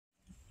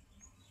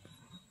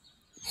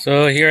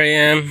So here I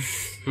am,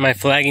 my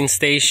flagging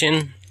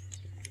station.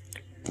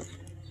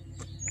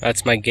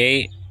 That's my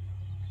gate.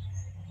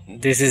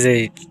 This is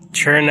a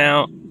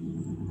turnout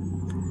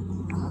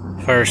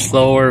for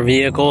slower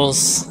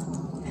vehicles.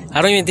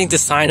 I don't even think the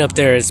sign up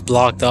there is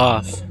blocked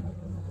off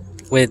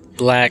with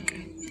black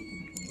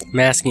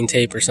masking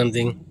tape or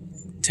something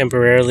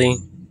temporarily.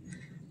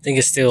 I think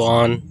it's still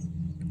on,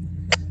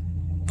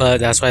 but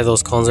that's why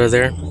those cones are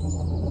there.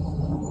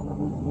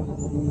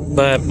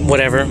 But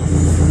whatever,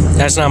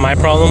 that's not my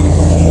problem.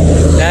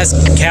 That's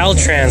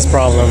Caltrans'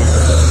 problem,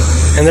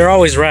 and they're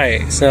always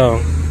right.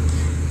 So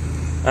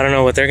I don't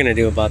know what they're gonna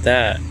do about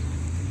that.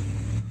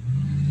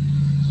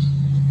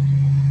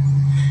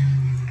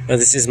 But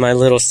this is my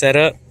little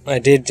setup. I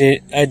did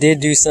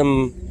do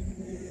some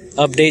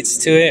updates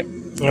to it.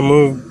 I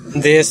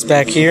moved this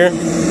back here.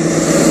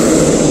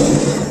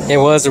 It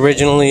was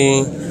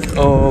originally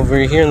over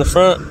here in the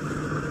front,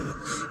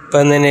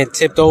 but then it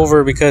tipped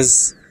over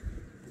because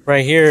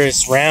right here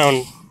it's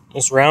round.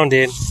 It's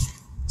rounded,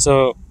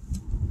 so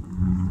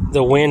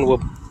the wind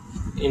will,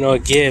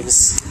 it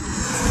gives.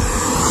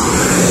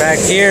 Back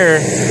here,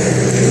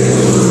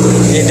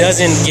 it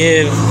doesn't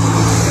give,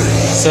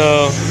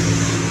 so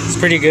it's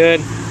pretty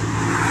good.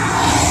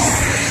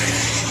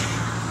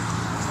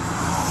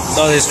 There's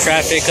all this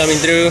traffic coming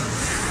through.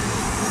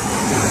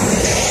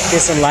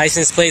 Get some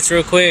license plates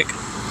real quick.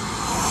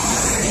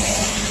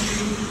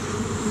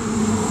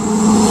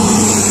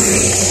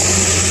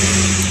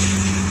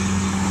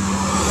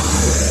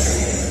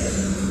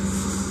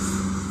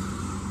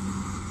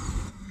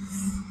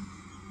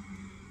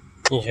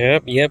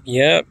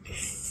 Yep.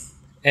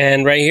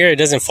 And right here, it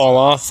doesn't fall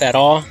off at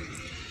all.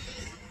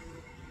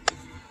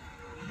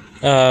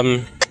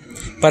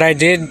 But I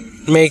did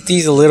make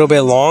these a little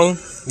bit long.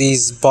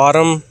 These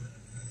bottom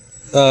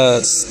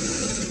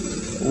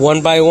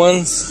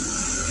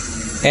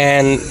 1x1s,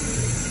 and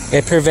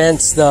it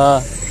prevents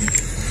the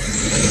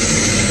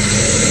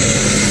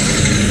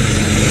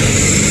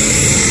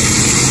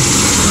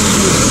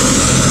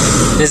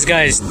this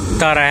guy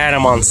thought I had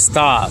him on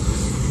stop.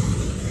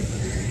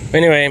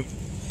 Anyway,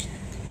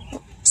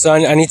 so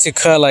I need to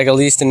cut like at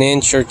least an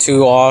inch or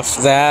two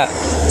off that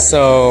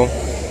so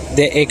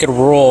that it could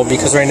roll,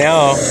 because right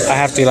now I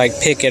have to like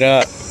pick it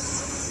up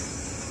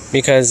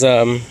because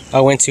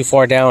I went too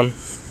far down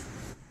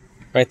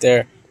right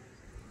there.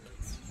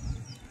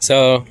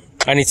 So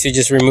I need to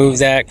just remove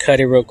that,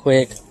 cut it real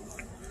quick,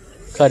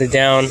 cut it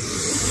down,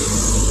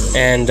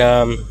 and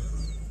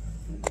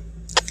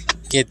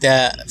get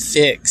that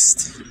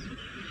fixed.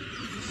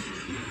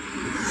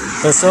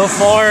 But so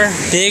far,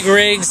 big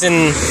rigs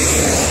and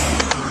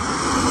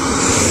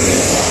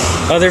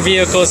other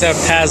vehicles have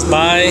passed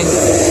by,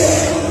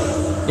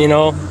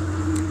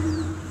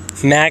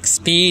 max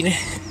speed,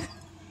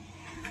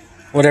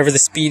 whatever the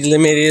speed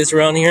limit is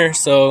around here.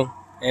 So,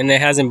 and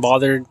it hasn't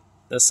bothered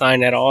the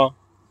sign at all.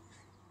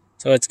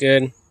 So it's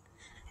good.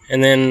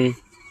 And then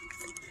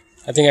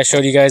I think I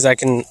showed you guys I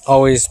can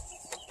always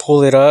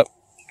pull it up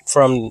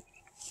from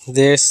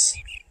this,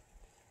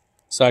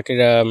 so I could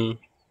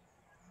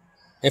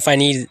if I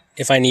need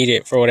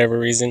it for whatever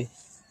reason.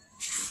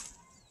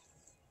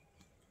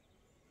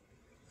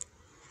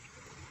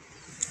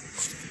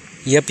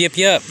 Yep.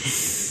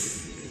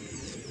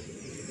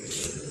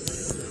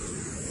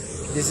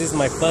 This is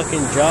my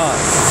fucking job.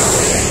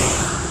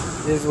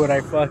 This is what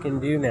I fucking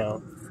do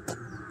now.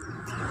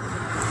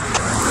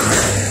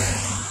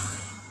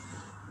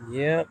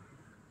 Yep.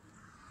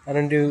 I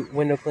don't do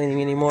window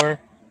cleaning anymore.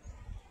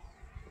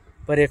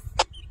 But if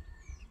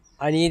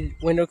I need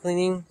window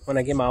cleaning when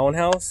I get my own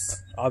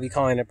house, I'll be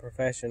calling a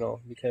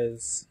professional,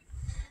 because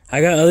I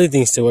got other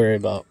things to worry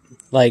about,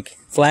 like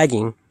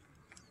flagging.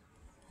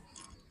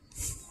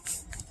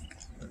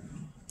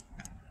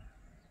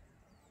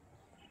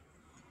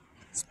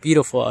 It's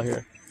beautiful out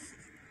here.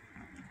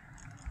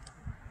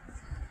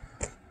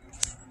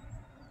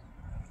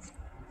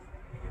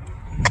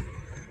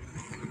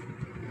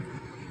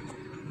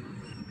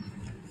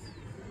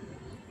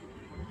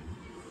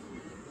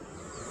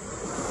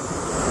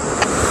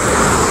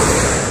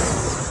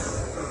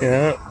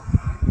 Yeah.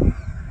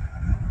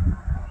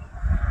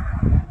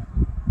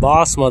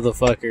 Boss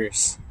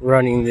motherfuckers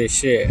running this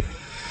shit.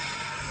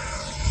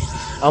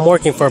 I'm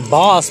working for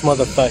boss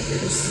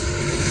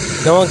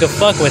motherfuckers. No one can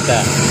fuck with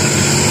that.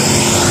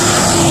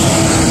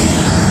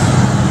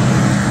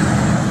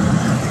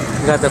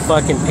 You got the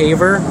fucking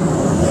paver.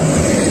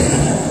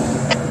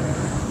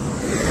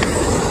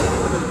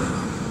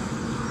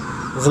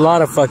 There's a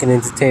lot of fucking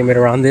entertainment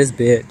around this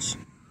bitch.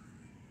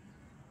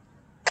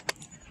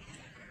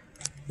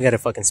 We got a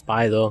fucking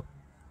spy though.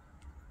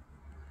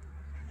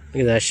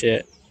 Look at that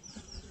shit.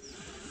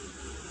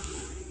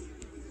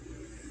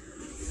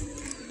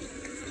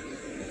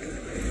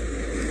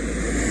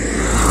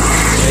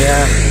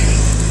 Yeah.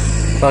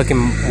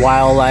 Fucking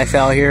wildlife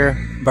out here.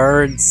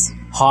 Birds,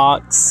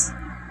 hawks,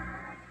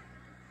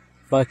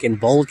 fucking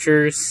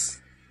vultures.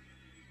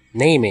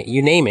 Name it.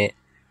 You name it.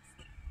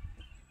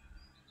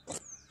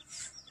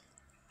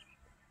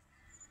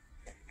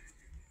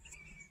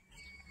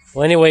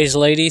 Well, anyways,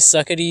 ladies,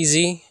 suck it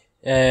easy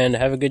and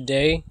have a good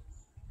day.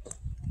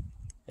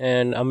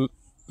 And I'm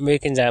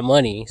making that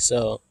money,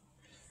 so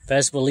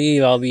best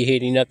believe I'll be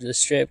hitting up the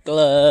strip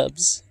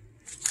clubs.